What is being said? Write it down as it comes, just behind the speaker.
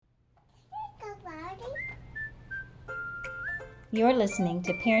You're listening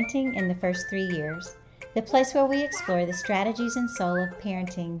to Parenting in the First 3 Years, the place where we explore the strategies and soul of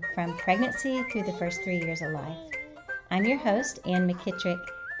parenting from pregnancy through the first 3 years of life. I'm your host, Ann McKittrick.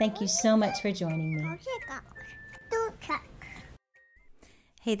 Thank you so much for joining me.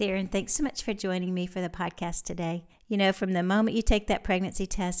 Hey there, and thanks so much for joining me for the podcast today. You know, from the moment you take that pregnancy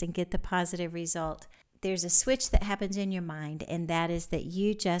test and get the positive result, there's a switch that happens in your mind, and that is that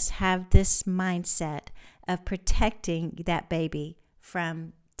you just have this mindset of protecting that baby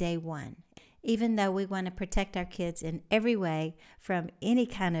from day one. Even though we want to protect our kids in every way from any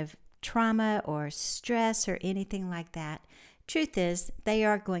kind of trauma or stress or anything like that, truth is they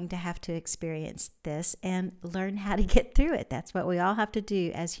are going to have to experience this and learn how to get through it. That's what we all have to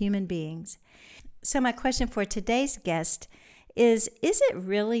do as human beings. So my question for today's guest is it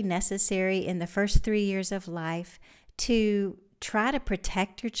really necessary in the first 3 years of life to try to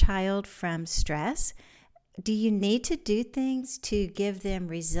protect your child from stress? Do you need to do things to give them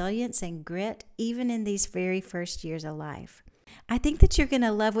resilience and grit even in these very first years of life? I think that you're going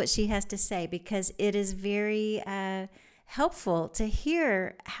to love what she has to say because it is very helpful to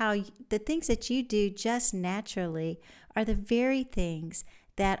hear how the things that you do just naturally are the very things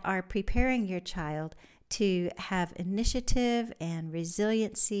that are preparing your child to have initiative and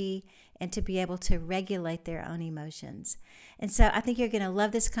resiliency and to be able to regulate their own emotions. And so I think you're going to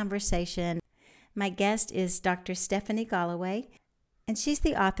love this conversation. My guest is Dr. Stephanie Goloway, and she's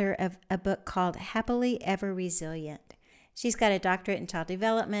the author of a book called Happily Ever Resilient. She's got a doctorate in child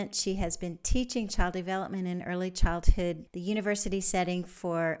development. She has been teaching child development in early childhood, the university setting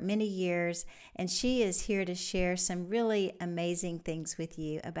for many years, and she is here to share some really amazing things with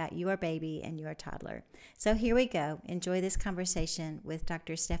you about your baby and your toddler. So here we go. Enjoy this conversation with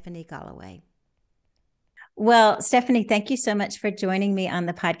Dr. Stephanie Goloway. Well, Stephanie, thank you so much for joining me on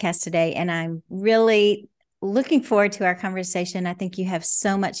the podcast today, and I'm really looking forward to our conversation. I think you have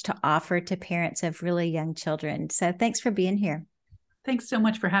so much to offer to parents of really young children. So thanks for being here. Thanks so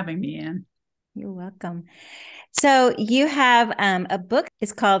much for having me, Ann. You're welcome. So you have a book.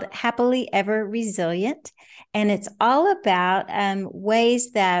 It's called Happily Ever Resilient, and it's all about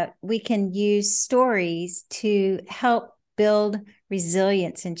ways that we can use stories to help build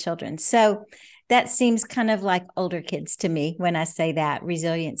resilience in children. So that seems kind of like older kids to me when I say that,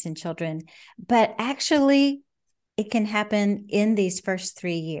 resilience in children. But actually, it can happen in these first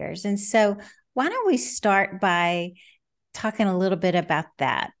 3 years. And so why don't we start by talking a little bit about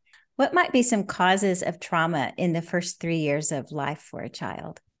that? What might be some causes of trauma in the first 3 years of life for a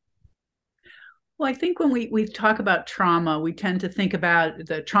child? Well, I think when we talk about trauma, we tend to think about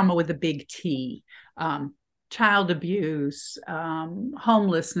the trauma with a big T. Child abuse,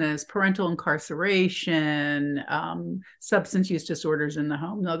 homelessness, parental incarceration, substance use disorders in the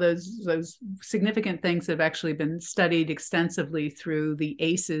home. No, those significant things have actually been studied extensively through the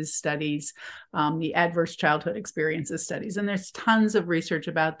ACEs studies, the Adverse Childhood Experiences studies, and there's tons of research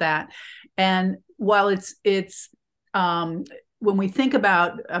about that. And while it's when we think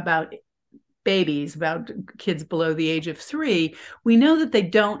about babies, about kids below the age of 3, we know that they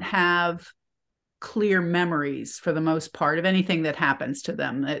don't have clear memories for the most part of anything that happens to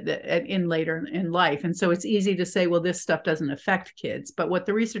them in later in life. And so it's easy to say, well, this stuff doesn't affect kids. But what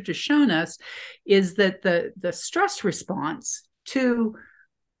the research has shown us is that the stress response to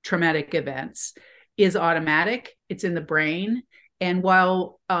traumatic events is automatic. It's in the brain. And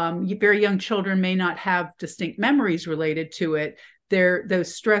while very young children may not have distinct memories related to it,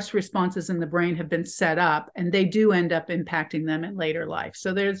 those stress responses in the brain have been set up, and they do end up impacting them in later life.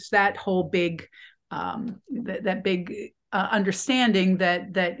 So there's that whole big understanding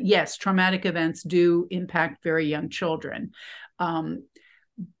that yes, traumatic events do impact very young children.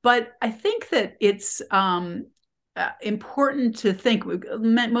 But I think that it's important to think.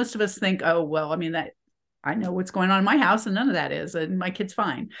 Most of us think, oh well, I mean that. I know what's going on in my house, and none of that is, and my kid's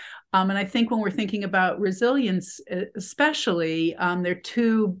fine. And I think when we're thinking about resilience, especially, there are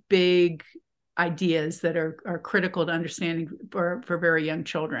two big ideas that are critical to understanding for very young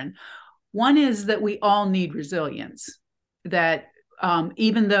children. One is that we all need resilience, that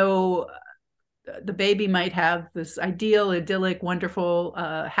even though the baby might have this ideal, idyllic, wonderful,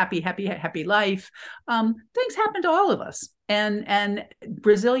 happy life, things happen to all of us. And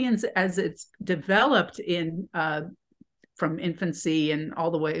resilience, as it's developed from infancy and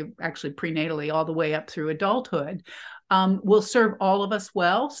all the way, actually prenatally, all the way up through adulthood, will serve all of us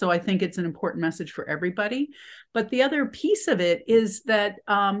well. So I think it's an important message for everybody. But the other piece of it is that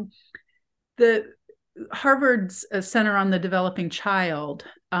the Harvard's Center on the Developing Child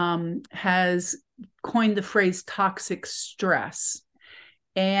has coined the phrase toxic stress.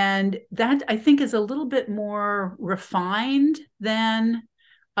 And that, I think, is a little bit more refined than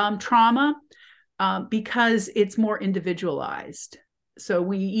trauma, because it's more individualized. So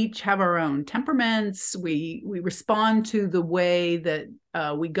we each have our own temperaments. We respond to the way that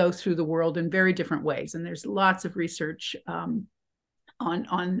we go through the world in very different ways. And there's lots of research on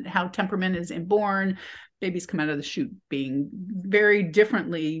how temperament is inborn. Babies come out of the chute being very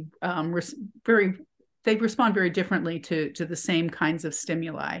differently, they respond very differently to the same kinds of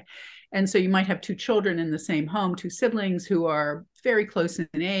stimuli. And so you might have two children in the same home, two siblings who are very close in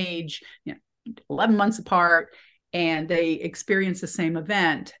age, 11 months apart, and they experience the same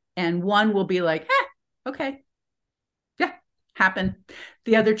event. And one will be like, okay, yeah, happened.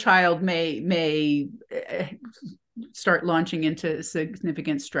 The other child may start launching into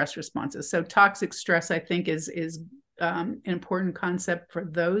significant stress responses. So toxic stress, I think, is an important concept for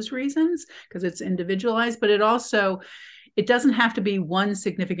those reasons, because it's individualized, but it doesn't have to be one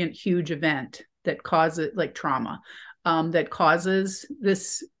significant huge event that causes, like trauma, that causes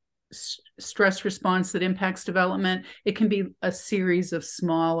this stress response that impacts development. It can be a series of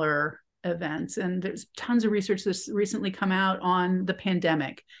smaller events. And there's tons of research that's recently come out on the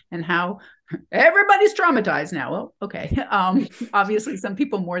pandemic and how everybody's traumatized now. Well, okay. Obviously some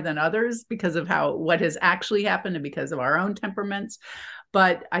people more than others because of what has actually happened and because of our own temperaments.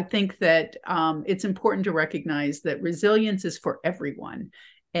 But I think that it's important to recognize that resilience is for everyone,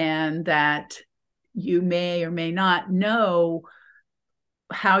 and that you may or may not know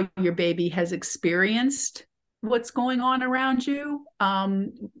how your baby has experienced what's going on around you,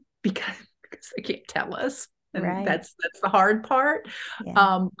 because they can't tell us. And Right. that's the hard part.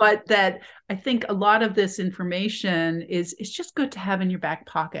 Yeah. But that I think a lot of this information is just good to have in your back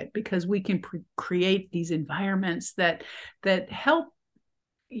pocket, because we can create these environments that help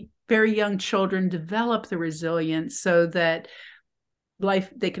very young children develop the resilience so that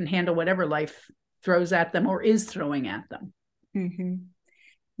they can handle whatever life throws at them or is throwing at them. Mm-hmm.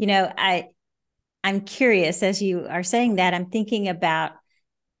 I'm curious, as you are saying that, I'm thinking about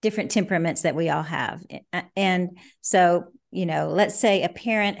different temperaments that we all have. And so, let's say a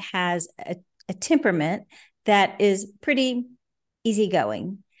parent has a temperament that is pretty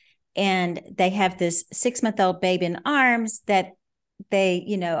easygoing, and they have this 6-month-old baby in arms that they,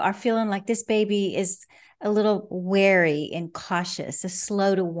 are feeling like this baby is a little wary and cautious, a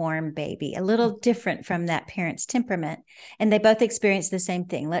slow to warm baby, a little different from that parent's temperament. And they both experience the same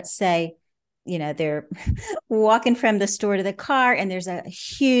thing. Let's say, they're walking from the store to the car and there's a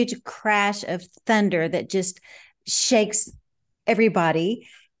huge crash of thunder that just shakes everybody.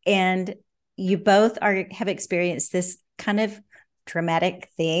 And you both have experienced this kind of traumatic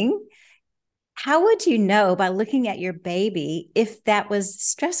thing. How would you know by looking at your baby if that was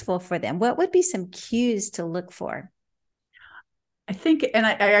stressful for them? What would be some cues to look for? I think, and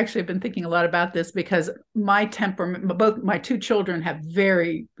I actually have been thinking a lot about this, because my temperament, both my two children have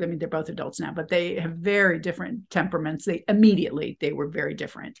they're both adults now, but they have very different temperaments. They were very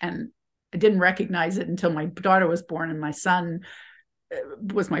different. And I didn't recognize it until my daughter was born, and my son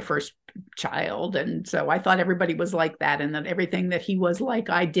was my first child. And so I thought everybody was like that, and that everything that he was like,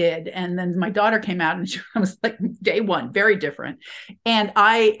 I did. And then my daughter came out and I was like, day one, very different. And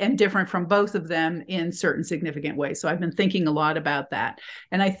I am different from both of them in certain significant ways. So I've been thinking a lot about that.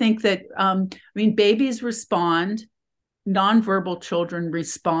 And I think that, babies respond, nonverbal children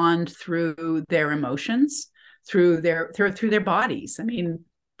respond through their emotions, through their bodies.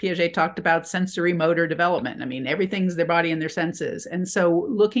 Piaget talked about sensory motor development. Everything's their body and their senses. And so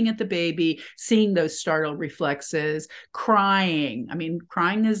looking at the baby, seeing those startled reflexes, crying.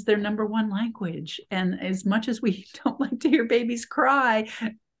 Crying is their number one language. And as much as we don't like to hear babies cry,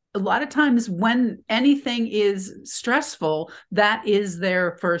 a lot of times when anything is stressful, that is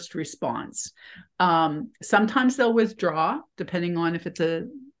their first response. Sometimes they'll withdraw, depending on if it's a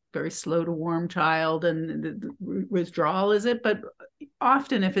very slow to warm child and the withdrawal is it. But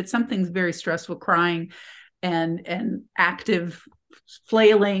often if it's something very stressful, crying and active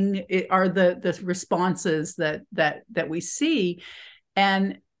flailing are the responses that we see.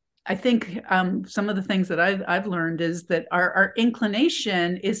 And I think some of the things that I've learned is that our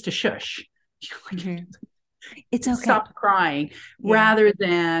inclination is to shush. Mm-hmm. It's okay. Stop crying, rather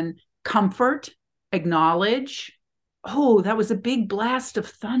than comfort, acknowledge. Oh, that was a big blast of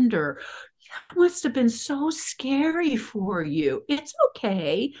thunder. That must have been so scary for you. It's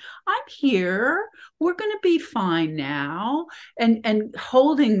okay. I'm here. We're going to be fine now. And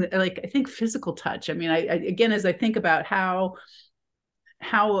holding, I think, physical touch. Again, as I think about how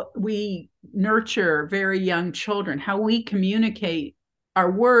we nurture very young children, how we communicate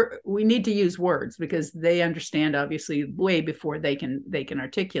we need to use words because they understand obviously way before they can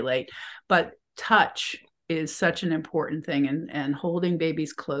articulate, but touch is such an important thing, and holding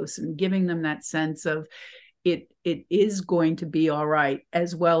babies close and giving them that sense of it is going to be all right,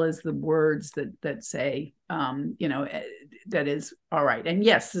 as well as the words that say that is all right. And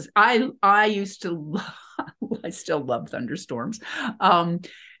yes, I used to love, I still love thunderstorms, and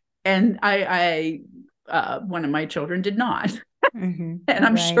I one of my children did not. Mm-hmm. And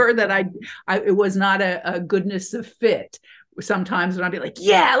I'm Right. sure that it was not a goodness of fit. Sometimes when I'd be like,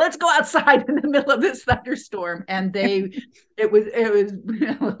 yeah, let's go outside in the middle of this thunderstorm. And it was,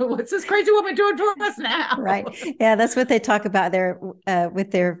 what's this crazy woman doing to us now? Right. Yeah, that's what they talk about there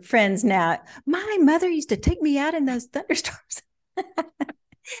with their friends now. My mother used to take me out in those thunderstorms.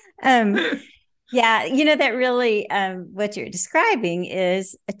 Yeah, that really what you're describing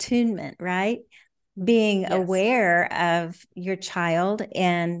is attunement, right? Being Yes. aware of your child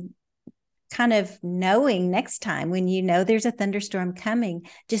and kind of knowing next time when there's a thunderstorm coming,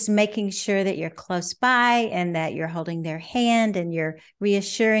 just making sure that you're close by and that you're holding their hand and you're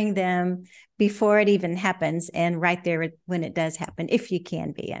reassuring them before it even happens, and right there when it does happen, if you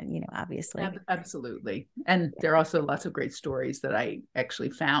can be, and obviously. Absolutely. And there are also lots of great stories that I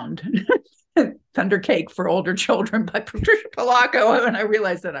actually found. Thunder Cake for Older Children by Patricia Polacco, and I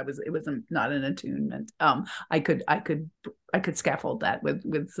realized that it was not an attunement. I could scaffold that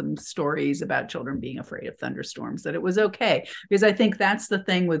with some stories about children being afraid of thunderstorms, that it was okay, because I think that's the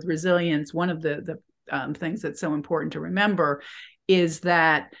thing with resilience. One of the things that's so important to remember is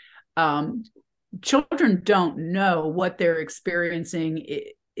that children don't know what they're experiencing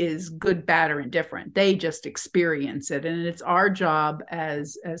is good, bad, or indifferent. They just experience it. And it's our job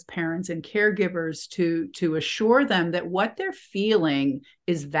as parents and caregivers to assure them that what they're feeling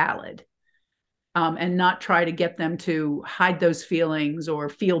is valid, and not try to get them to hide those feelings or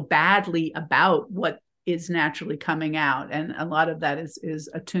feel badly about what is naturally coming out. And a lot of that is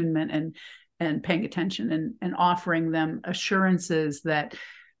attunement and paying attention and offering them assurances that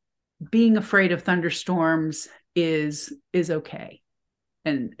being afraid of thunderstorms is okay.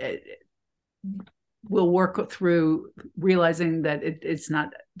 And we'll work through realizing that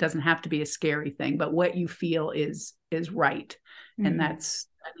doesn't have to be a scary thing, but what you feel is right. Mm-hmm. And I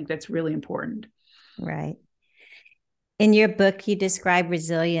think that's really important. Right. In your book, you describe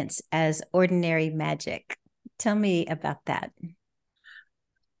resilience as ordinary magic. Tell me about that.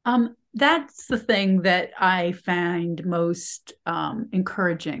 That's the thing that I find most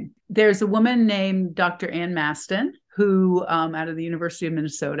encouraging. There's a woman named Dr. Ann Maston, who out of the University of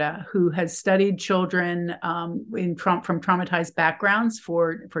Minnesota, who has studied children from traumatized backgrounds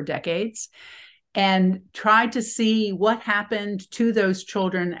for decades, and tried to see what happened to those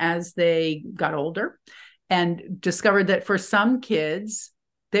children as they got older, and discovered that for some kids,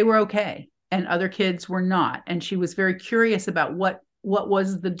 they were okay, and other kids were not. And she was very curious about what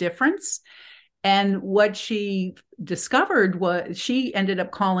was the difference. And what she discovered was, she ended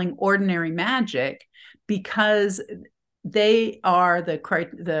up calling ordinary magic, because they are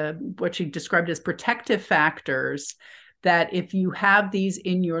the what she described as protective factors, that if you have these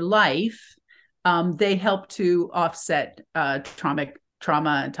in your life, they help to offset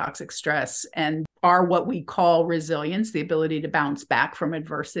trauma and toxic stress, and are what we call resilience, the ability to bounce back from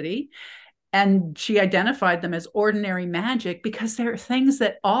adversity. And she identified them as ordinary magic because they're things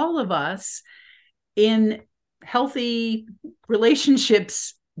that all of us in healthy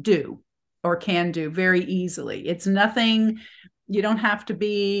relationships do or can do very easily. It's nothing, you don't have to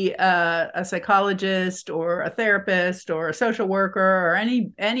be a psychologist or a therapist or a social worker or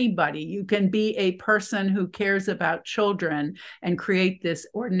anybody. You can be a person who cares about children and create this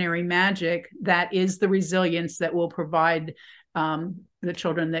ordinary magic that is the resilience that will provide the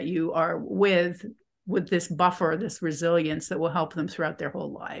children that you are with this buffer, this resilience that will help them throughout their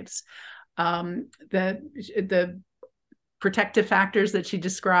whole lives. The protective factors that she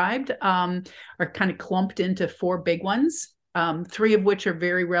described are kind of clumped into 4 big ones, 3 of which are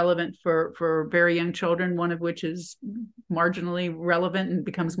very relevant for very young children, one of which is marginally relevant and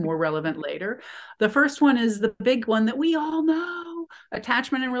becomes more relevant later. The first one is the big one that we all know: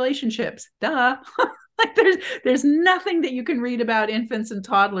 attachment and relationships. Duh. Like there's nothing that you can read about infants and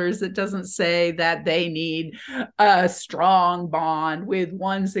toddlers that doesn't say that they need a strong bond with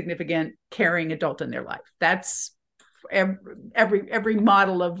one significant caring adult in their life. That's every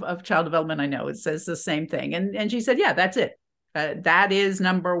model of child development I know. It says the same thing. And she said, yeah, that's it. That is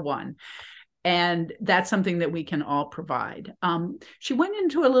number 1. And that's something that we can all provide. She went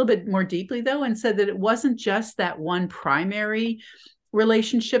into a little bit more deeply, though, and said that it wasn't just that one primary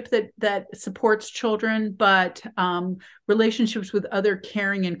relationship that supports children, but relationships with other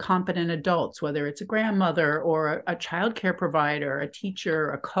caring and competent adults, whether it's a grandmother or a child care provider, a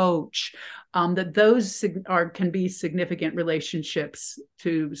teacher, a coach, that those can be significant relationships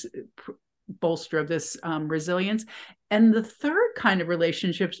to bolster this resilience. And the third kind of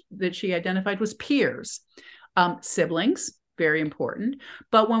relationships that she identified was peers, siblings, very important.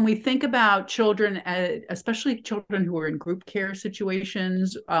 But when we think about children, especially children who are in group care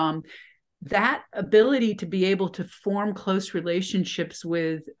situations, that ability to be able to form close relationships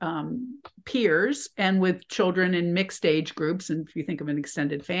with peers and with children in mixed age groups, and if you think of an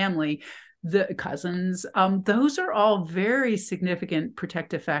extended family, the cousins, those are all very significant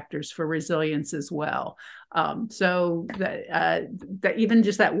protective factors for resilience as well. So that even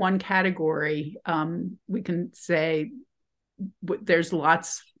just that one category, we can say there's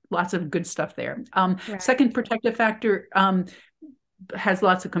lots of good stuff there. Right. Second protective factor has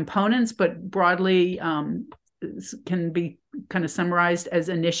lots of components, but broadly can be kind of summarized as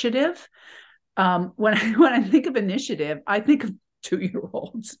initiative. When I think of initiative, I think of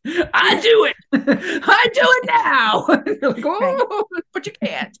 2-year-olds. I do it. I do it now. Like, oh, right. But you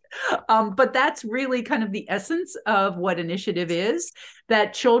can't. But that's really kind of the essence of what initiative is,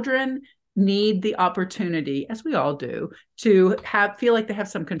 that children need the opportunity, as we all do, to feel like they have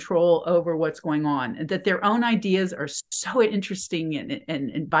some control over what's going on, and that their own ideas are so interesting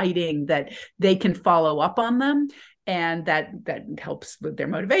and inviting that they can follow up on them. And that helps with their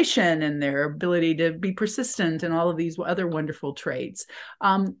motivation and their ability to be persistent and all of these other wonderful traits.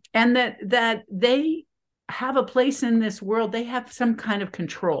 And that they have a place in this world, they have some kind of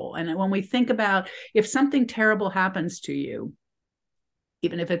control. And when we think about if something terrible happens to you,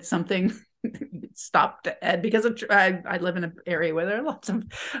 even if it's something stopped because of I live in an area where there are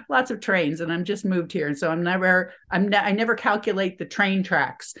lots of trains, and I'm just moved here, and so I never calculate the train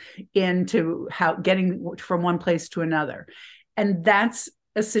tracks into how getting from one place to another. And that's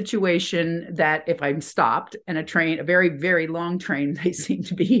a situation that if I'm stopped and a very, very long train, they seem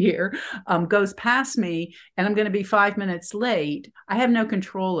to be here, goes past me and I'm going to be 5 minutes late, I have no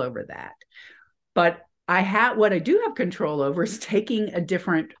control over that. But what I do have control over is taking a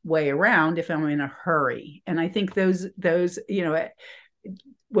different way around if I'm in a hurry. And I think those,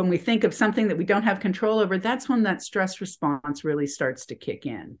 when we think of something that we don't have control over, that's when that stress response really starts to kick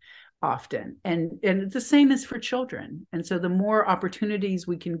in often. And the same is for children. And so the more opportunities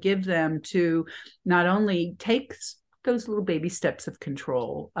we can give them to not only take those little baby steps of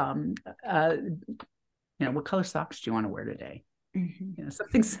control, what color socks do you want to wear today? Mm-hmm.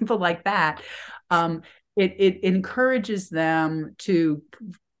 Something simple like that. It encourages them to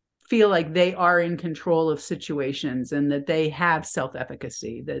feel like they are in control of situations and that they have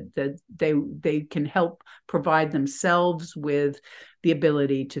self-efficacy, that they can help provide themselves with the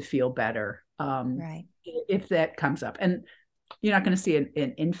ability to feel better, right, if that comes up. And you're not going to see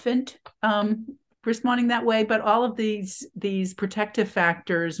an infant responding that way, but all of these protective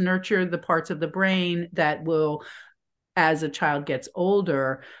factors nurture the parts of the brain that will, as a child gets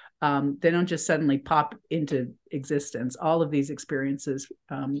older, they don't just suddenly pop into existence. All of these experiences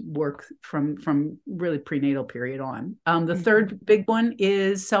work from really prenatal period on. The third big one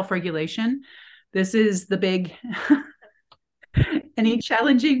is self-regulation. This is the big, any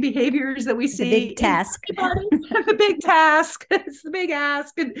challenging behaviors that we see. The big task. The big task. It's the big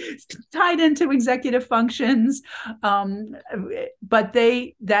ask, and it's tied into executive functions. But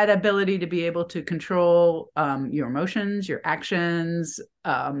that ability to be able to control your emotions, your actions,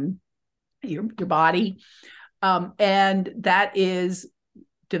 your body, and that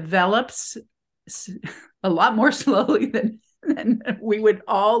develops a lot more slowly than we would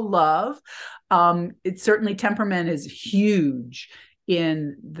all love. It's certainly, temperament is huge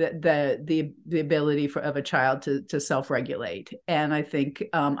in the ability of a child to self-regulate. And I think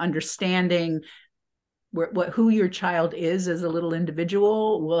understanding who your child is as a little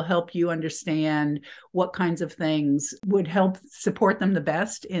individual will help you understand what kinds of things would help support them the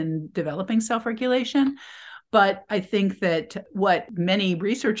best in developing self-regulation. But I think that what many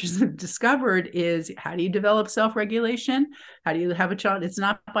researchers have discovered is, how do you develop self-regulation? How do you have a child? It's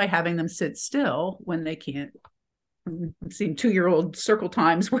not by having them sit still when they can't. I've seen 2-year-old circle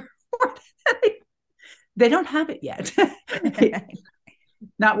times where they don't have it yet.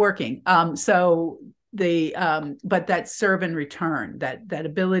 Not working. But that serve and return, that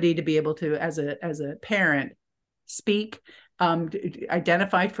ability to be able to, as a parent, speak,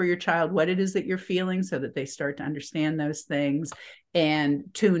 identify for your child what it is that you're feeling so that they start to understand those things, and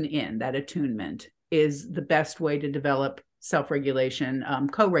tune in. That attunement is the best way to develop self-regulation.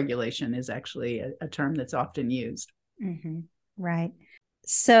 Co-regulation is actually a term that's often used. Mm-hmm. Right.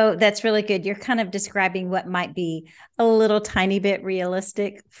 So that's really good. You're kind of describing what might be a little tiny bit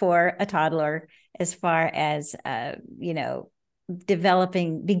realistic for a toddler as far as,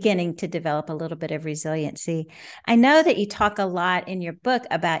 beginning to develop a little bit of resiliency. I know that you talk a lot in your book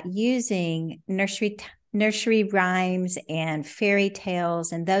about using nursery rhymes and fairy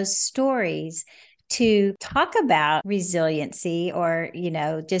tales and those stories to talk about resiliency, or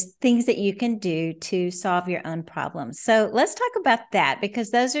just things that you can do to solve your own problems. So let's talk about that, because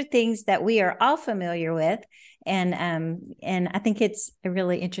those are things that we are all familiar with, and I think it's a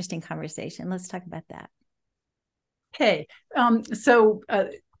really interesting conversation. Let's talk about that. Okay. So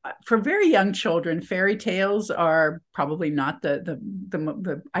for very young children, fairy tales are probably not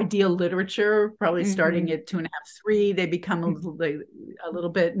the ideal literature. Probably starting at 2.5, 3, they become a little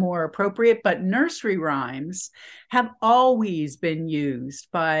bit more appropriate. But nursery rhymes have always been used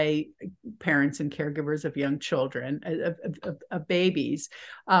by parents and caregivers of young children, of babies.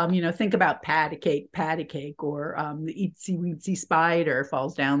 Think about Patty Cake, or the Itsy Weetsy Spider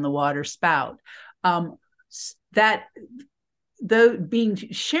falls down the water spout. That though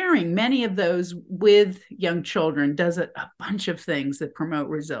sharing many of those with young children does a bunch of things that promote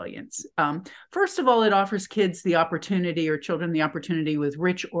resilience. First of all, it offers kids the opportunity, or children the opportunity, with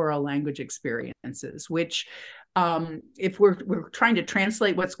rich oral language experiences, which if we're trying to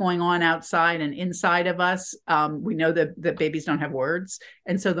translate what's going on outside and inside of us, we know that babies don't have words.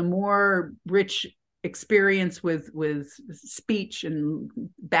 And so the more rich experience with speech and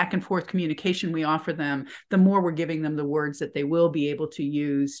back and forth communication we offer them, the more we're giving them the words that they will be able to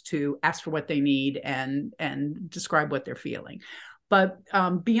use to ask for what they need and describe what they're feeling. But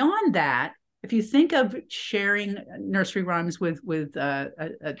beyond that, if you think of sharing nursery rhymes with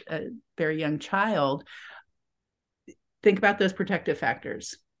a very young child, think about those protective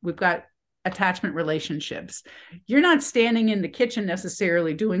factors. We've got attachment relationships. You're not standing in the kitchen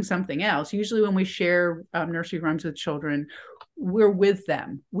necessarily doing something else. Usually when we share nursery rhymes with children, we're with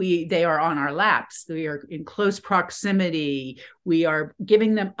them. They are on our laps. We are in close proximity. We are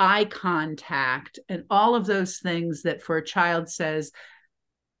giving them eye contact, and all of those things that for a child says,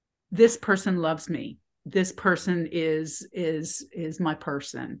 this person loves me. This person is my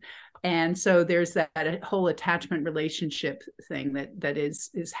person. And so there's that whole attachment relationship thing that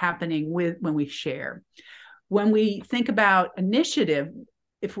is happening when we share. When we think about initiative,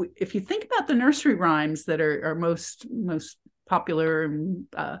 if you think about the nursery rhymes that are most popular,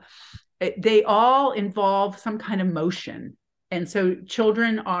 they all involve some kind of motion. And so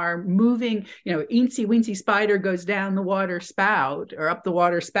children are moving, Eensy Weensy Spider goes down the water spout, or up the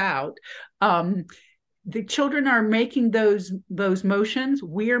water spout. The children are making those motions.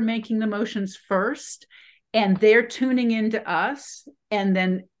 We're making the motions first, and they're tuning into us and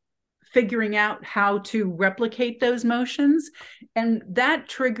then figuring out how to replicate those motions. And that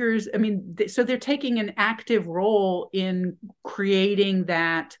triggers, so they're taking an active role in creating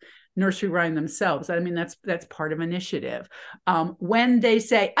that nursery rhyme themselves. That's part of initiative. When they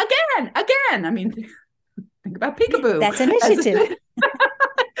say again, think about peekaboo. That's initiative.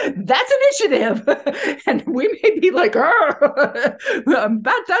 That's initiative. And we may be like, I'm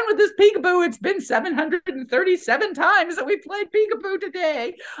about done with this peekaboo. It's been 737 times that we played peekaboo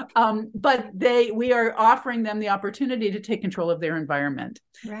today. But we are offering them the opportunity to take control of their environment.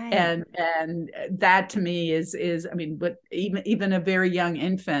 Right. And that to me is but even a very young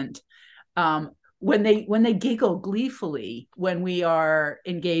infant, when they giggle gleefully when we are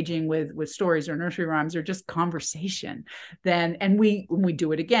engaging with stories or nursery rhymes or just conversation, when we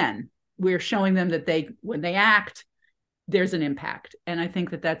do it again, we're showing them that when they act, there's an impact. And I think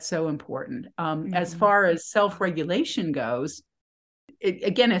that that's so important. As far as self-regulation goes,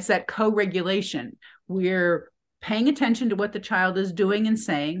 it's that co-regulation. We're paying attention to what the child is doing and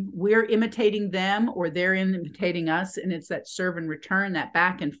saying. We're imitating them, or they're imitating us. And it's that serve and return, that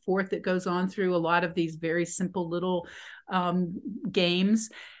back and forth that goes on through a lot of these very simple little games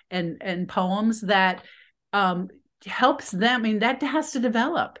and poems that helps them. That has to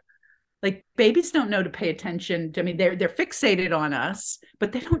develop. Like, babies don't know to pay attention to, they're fixated on us,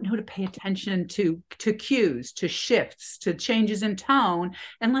 but they don't know to pay attention to cues, to shifts, to changes in tone,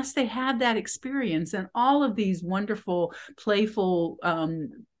 unless they have that experience. And all of these wonderful, playful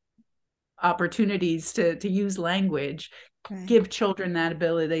opportunities to use language give children that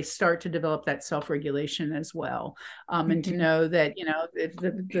ability. They start to develop that self-regulation as well. And to know that, if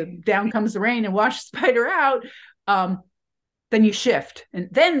the down comes the rain and wash the spider out, then you shift, and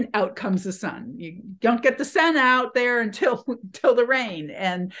then out comes the sun. You don't get the sun out there until the rain.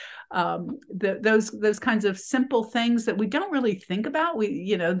 And those kinds of simple things that we don't really think about.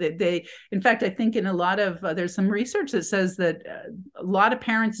 They in fact, I think in a lot of there's some research that says that a lot of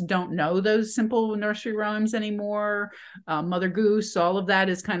parents don't know those simple nursery rhymes anymore. Mother Goose, all of that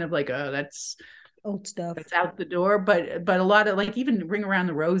is kind of like, oh, that's old stuff. It's out the door. But a lot of, like, even Ring Around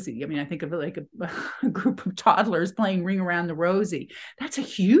the Rosie. I mean, I think of it like a group of toddlers playing Ring Around the Rosie. That's a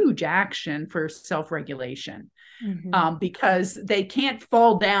huge action for self-regulation. Because they can't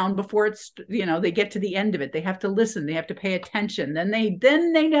fall down before they get to the end of it. They have to listen. They have to pay attention. Then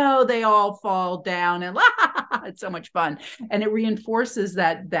they know they all fall down, and it's so much fun. And it reinforces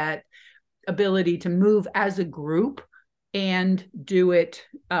that ability to move as a group and do it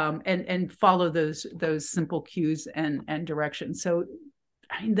and follow those simple cues and directions. So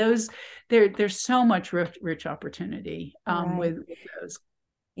I mean, there's so much rich opportunity with those.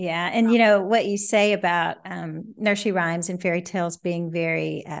 Yeah. And what you say about nursery rhymes and fairy tales being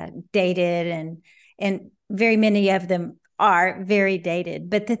very dated, and very many of them are very dated.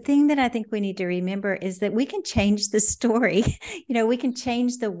 But the thing that I think we need to remember is that we can change the story. We can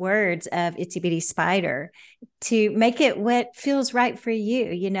change the words of Itsy Bitty Spider to make it what feels right for you.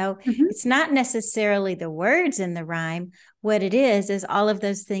 It's not necessarily the words in the rhyme. What it is all of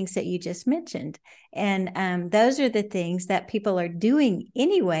those things that you just mentioned. And those are the things that people are doing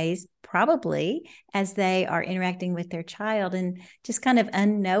anyways, probably as they are interacting with their child, and just kind of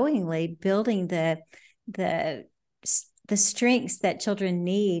unknowingly building the strengths that children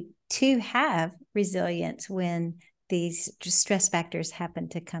need to have resilience when these stress factors happen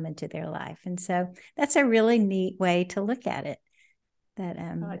to come into their life. And so that's a really neat way to look at it, that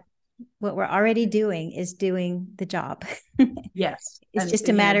what we're already doing is doing the job. Yes. It's just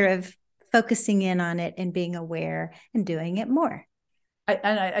a matter of focusing in on it and being aware and doing it more.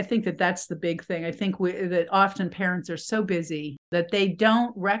 I think that's the big thing. I think that often parents are so busy that they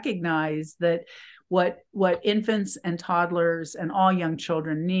don't recognize that what infants and toddlers and all young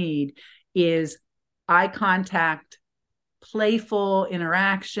children need is eye contact, playful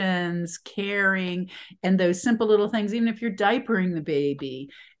interactions, caring, and those simple little things. Even if you're diapering the baby,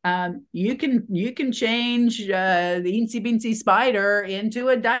 you can change the Eensy Beensy Spider into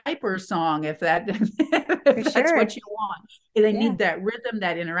a diaper song if that's what you want. They need that rhythm,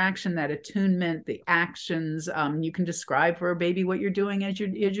 that interaction, that attunement, the actions. You can describe for a baby what you're doing as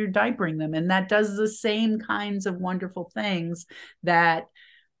you're diapering them, and that does the same kinds of wonderful things that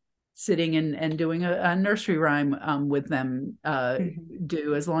sitting and doing a nursery rhyme with them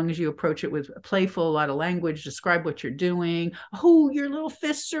do, as long as you approach it with playful, a lot of language, describe what you're doing. Oh, your little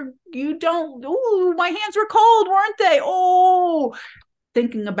fists oh, my hands were cold, weren't they? Oh,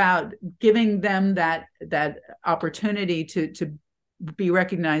 thinking about giving them that opportunity to be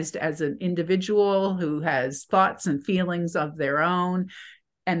recognized as an individual who has thoughts and feelings of their own,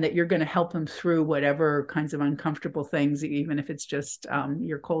 and that you're going to help them through whatever kinds of uncomfortable things, even if it's just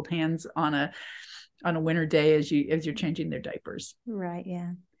your cold hands on a winter day as you're changing their diapers. Right.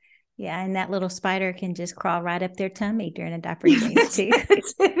 Yeah. Yeah. And that little spider can just crawl right up their tummy during a diaper change too.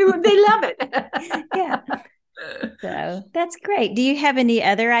 They love it. Yeah. So that's great. Do you have any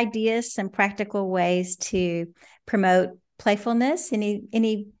other ideas, some practical ways to promote playfulness?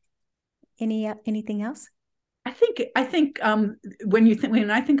 Anything else? I think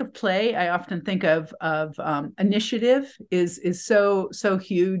when I think of play, I often think of initiative is so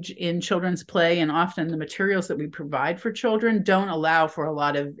huge in children's play, and often the materials that we provide for children don't allow for a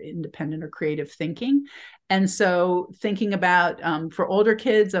lot of independent or creative thinking. And so thinking about for older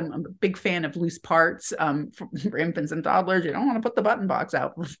kids, I'm a big fan of loose parts. For infants and toddlers, you don't want to put the button box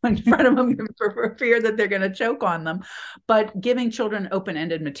out in front of them for fear that they're going to choke on them. But giving children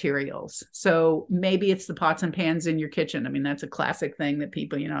open-ended materials. So maybe it's the pots and pans in your kitchen. I mean, that's a classic thing that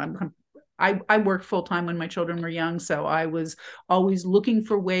people, I worked full-time when my children were young. So I was always looking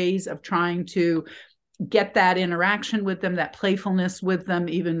for ways of trying to get that interaction with them, that playfulness with them,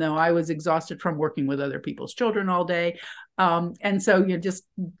 even though I was exhausted from working with other people's children all day. And so you're just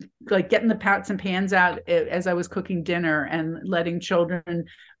like getting the pots and pans out as I was cooking dinner, and letting children,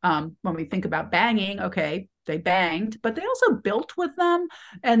 when we think about banging, okay, they banged, but they also built with them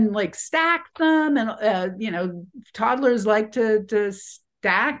and like stacked them. And, toddlers like to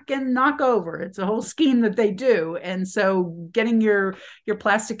stack and knock over. It's a whole scheme that they do. And so getting your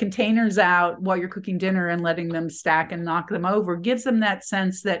plastic containers out while you're cooking dinner and letting them stack and knock them over gives them that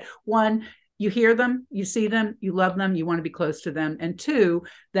sense that, one, you hear them, you see them, you love them, you want to be close to them. And two,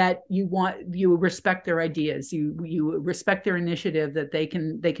 that you respect their ideas, you respect their initiative, that they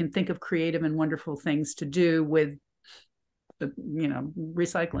can think of creative and wonderful things to do with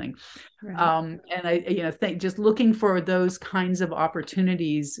recycling. Right. And I think just looking for those kinds of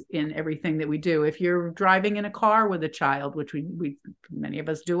opportunities in everything that we do. If you're driving in a car with a child, which we many of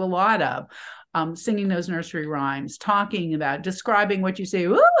us do a lot of, singing those nursery rhymes, talking about, describing what you say.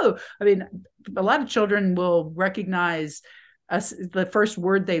 Ooh, I mean, a lot of children will recognize the first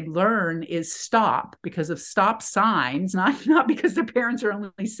word they learn is stop because of stop signs, not because their parents are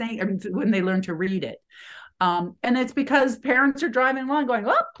only saying when they learn to read it. And it's because parents are driving along going,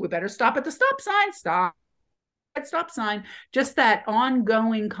 oh, we better stop at the stop sign, stop at stop sign. Just that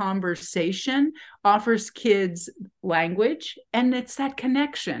ongoing conversation offers kids language, and it's that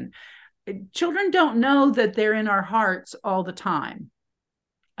connection. Children don't know that they're in our hearts all the time.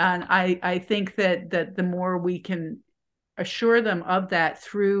 And I think that the more we can assure them of that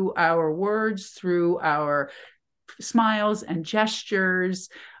through our words, through our smiles and gestures,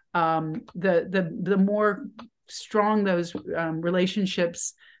 the more strong those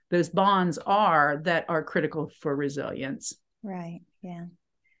relationships, those bonds are that are critical for resilience. Right. Yeah.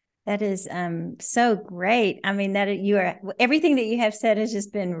 That is so great. I mean, that everything that you have said has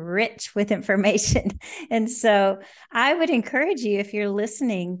just been rich with information. And so I would encourage you, if you're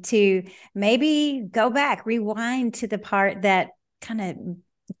listening, to maybe go back, rewind to the part that kind of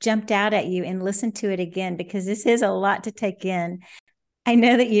jumped out at you and listen to it again, because this is a lot to take in. I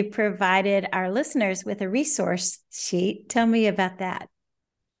know that you provided our listeners with a resource sheet. Tell me about that.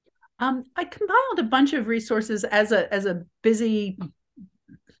 I compiled a bunch of resources as a busy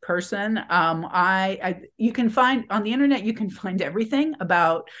person. You can find on the internet, you can find everything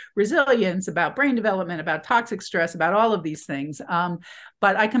about resilience, about brain development, about toxic stress, about all of these things.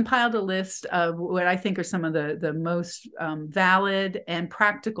 But I compiled a list of what I think are some of the most valid and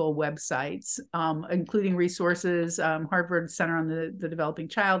practical websites, including resources. Harvard Center on the Developing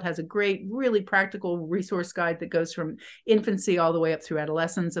Child has a great, really practical resource guide that goes from infancy all the way up through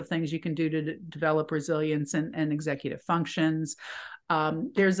adolescence of things you can do to develop resilience and executive functions.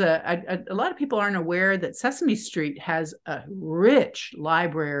 There's a lot of people aren't aware that Sesame Street has a rich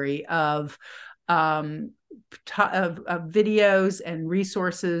library of videos and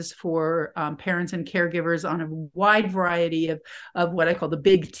resources for parents and caregivers on a wide variety of what I call the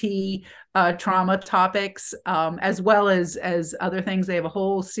big T trauma topics, as well as other things. They have a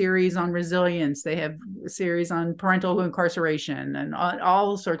whole series on resilience. They have a series on parental incarceration and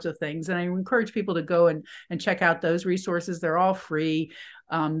all sorts of things. And I encourage people to go and check out those resources. They're all free.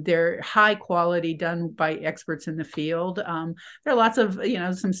 They're high quality, done by experts in the field. There are lots of,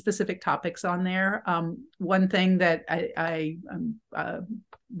 some specific topics on there. One thing that I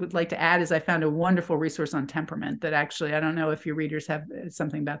would like to add is I found a wonderful resource on temperament that actually, I don't know if your readers have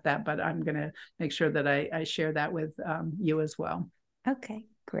something about that, but I'm going to make sure that I share that with you as well. Okay,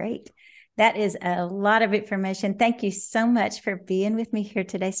 great. That is a lot of information. Thank you so much for being with me here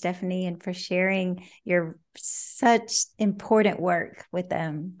today, Stephanie, and for sharing your such important work with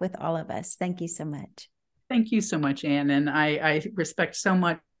all of us. Thank you so much. Thank you so much, Anne. And I respect so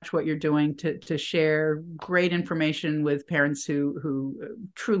much what you're doing to share great information with parents who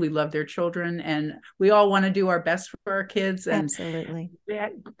truly love their children. And we all want to do our best for our kids. And absolutely,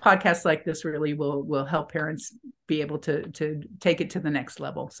 podcasts like this really will help parents be able to take it to the next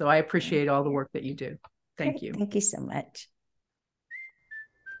level. So I appreciate all the work that you do. Thank you. Thank you so much.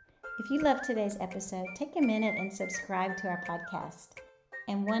 If you loved today's episode, take a minute and subscribe to our podcast.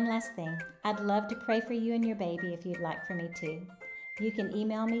 And one last thing, I'd love to pray for you and your baby if you'd like for me to. You can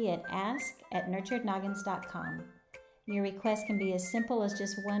email me at ask@nurturednoggins.com. Your request can be as simple as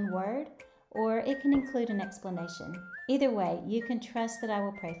just one word, or it can include an explanation. Either way, you can trust that I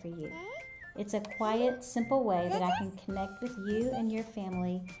will pray for you. It's a quiet, simple way that I can connect with you and your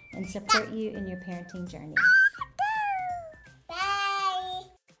family and support you in your parenting journey.